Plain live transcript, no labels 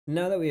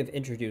Now that we have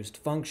introduced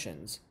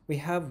functions, we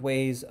have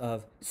ways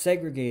of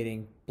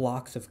segregating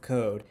blocks of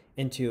code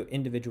into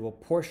individual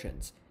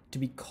portions to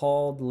be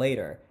called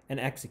later and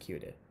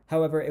executed.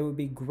 However, it would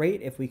be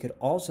great if we could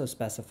also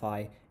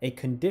specify a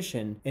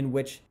condition in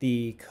which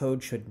the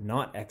code should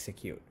not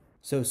execute.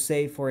 So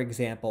say, for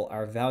example,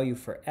 our value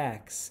for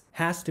x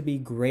has to be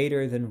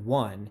greater than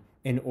 1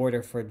 in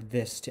order for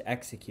this to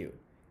execute.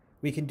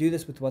 We can do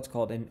this with what's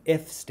called an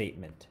if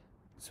statement.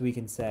 So we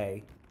can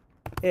say,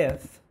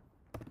 if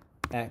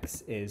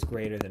x is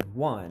greater than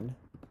 1,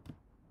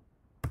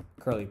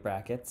 curly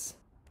brackets,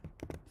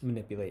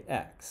 manipulate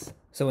x.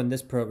 So when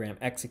this program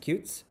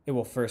executes, it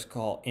will first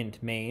call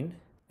int main,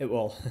 it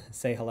will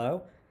say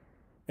hello,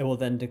 it will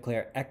then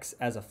declare x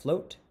as a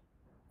float,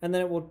 and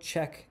then it will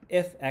check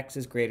if x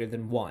is greater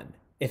than 1.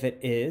 If it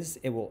is,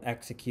 it will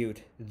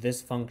execute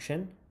this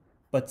function,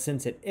 but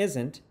since it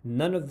isn't,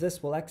 none of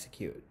this will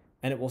execute,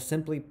 and it will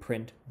simply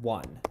print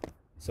 1.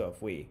 So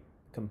if we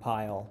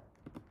compile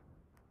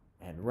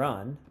and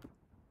run,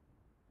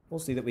 we'll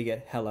see that we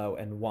get hello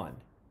and 1.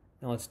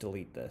 Now let's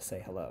delete the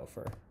say hello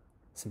for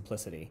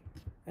simplicity,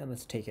 and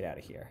let's take it out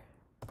of here.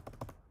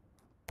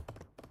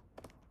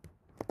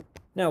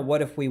 Now,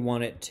 what if we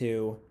want it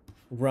to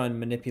run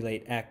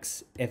manipulate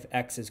x if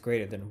x is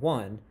greater than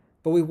 1,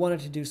 but we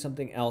wanted to do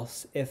something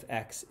else if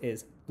x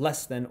is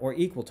less than or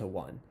equal to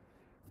 1?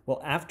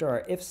 Well, after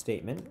our if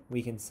statement,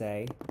 we can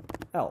say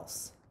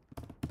else.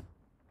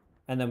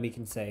 And then we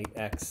can say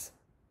x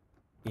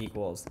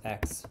equals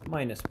x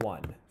minus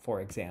 1, for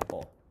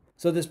example.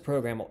 So this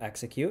program will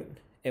execute.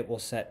 It will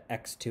set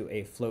x to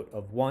a float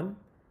of 1.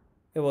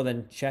 It will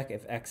then check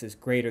if x is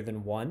greater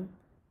than 1.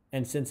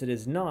 And since it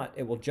is not,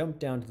 it will jump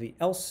down to the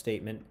else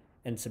statement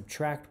and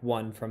subtract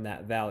 1 from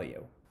that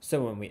value.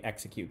 So when we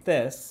execute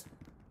this,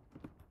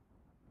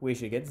 we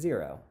should get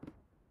 0.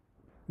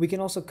 We can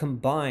also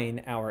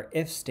combine our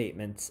if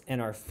statements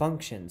and our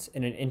functions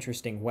in an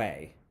interesting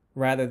way.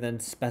 Rather than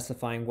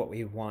specifying what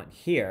we want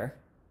here,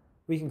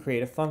 we can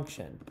create a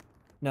function.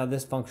 Now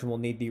this function will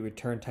need the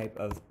return type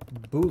of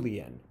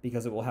Boolean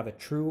because it will have a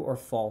true or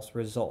false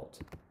result.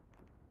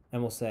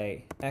 And we'll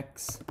say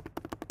x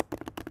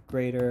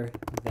greater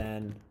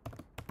than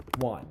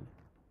 1.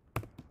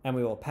 And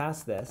we will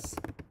pass this,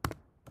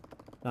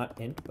 not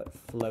int, but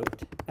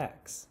float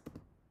x.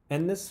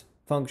 And this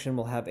function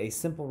will have a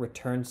simple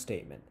return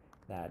statement.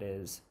 That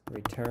is,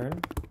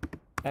 return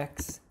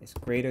x is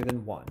greater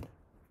than 1.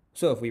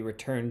 So if we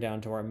return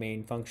down to our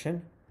main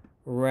function,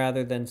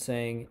 rather than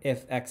saying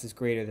if x is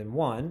greater than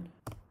 1,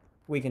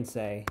 we can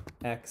say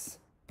x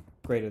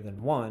greater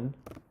than 1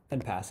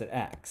 and pass it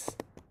x.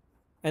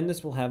 And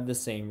this will have the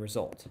same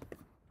result.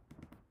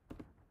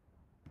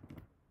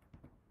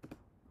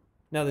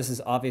 Now this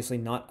is obviously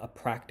not a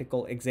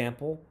practical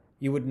example.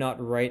 You would not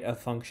write a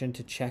function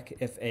to check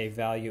if a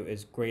value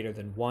is greater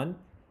than 1,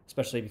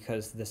 especially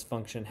because this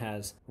function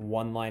has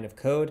one line of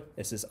code.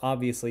 This is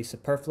obviously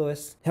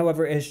superfluous.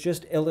 However, it's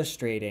just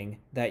illustrating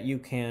that you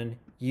can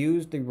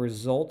use the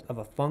result of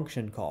a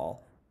function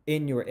call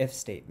in your if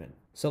statement.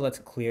 So let's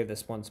clear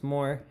this once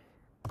more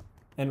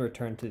and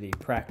return to the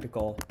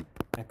practical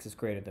x is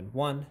greater than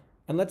 1.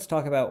 And let's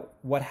talk about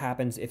what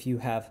happens if you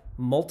have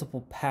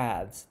multiple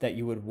paths that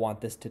you would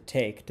want this to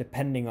take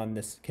depending on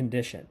this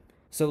condition.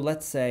 So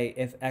let's say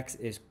if x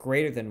is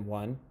greater than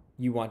 1,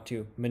 you want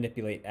to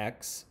manipulate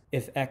x.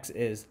 If x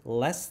is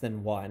less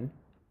than 1,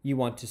 you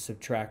want to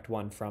subtract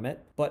 1 from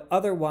it. But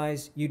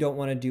otherwise, you don't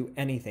want to do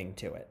anything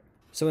to it.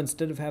 So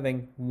instead of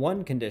having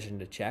one condition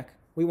to check,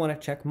 we want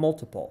to check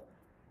multiple.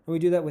 And we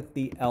do that with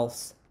the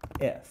else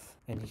if.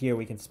 And here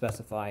we can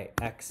specify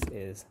x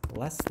is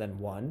less than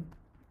 1.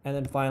 And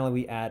then finally,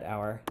 we add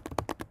our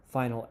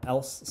final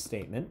else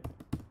statement.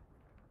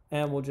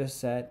 And we'll just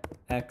set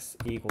x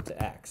equal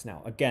to x.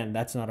 Now, again,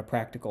 that's not a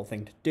practical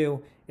thing to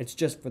do. It's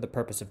just for the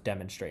purpose of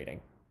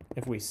demonstrating.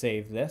 If we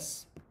save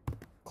this,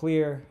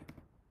 clear,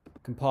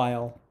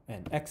 compile,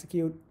 and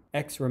execute,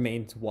 x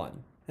remains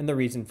 1. And the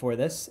reason for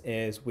this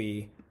is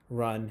we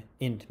run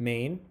int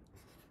main.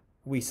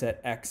 We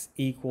set x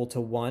equal to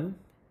 1.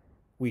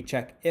 We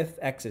check if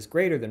x is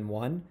greater than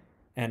 1,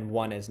 and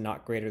 1 is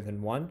not greater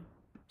than 1.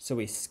 So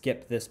we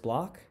skip this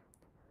block.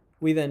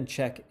 We then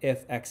check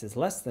if x is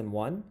less than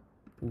 1.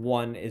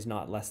 1 is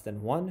not less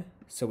than 1,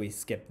 so we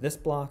skip this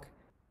block,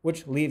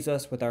 which leaves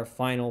us with our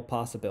final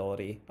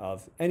possibility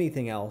of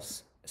anything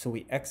else. So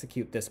we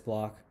execute this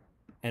block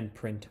and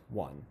print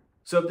 1.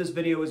 So if this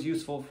video was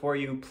useful for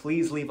you,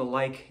 please leave a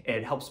like.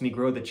 It helps me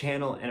grow the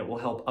channel and it will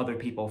help other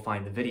people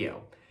find the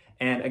video.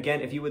 And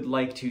again, if you would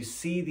like to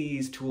see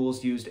these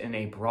tools used in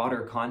a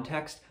broader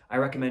context, I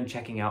recommend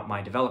checking out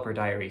my Developer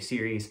Diary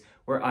series,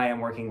 where I am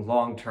working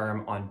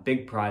long-term on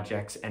big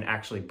projects and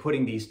actually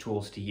putting these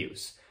tools to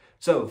use.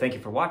 So thank you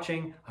for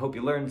watching, I hope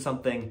you learned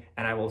something,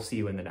 and I will see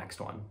you in the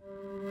next one.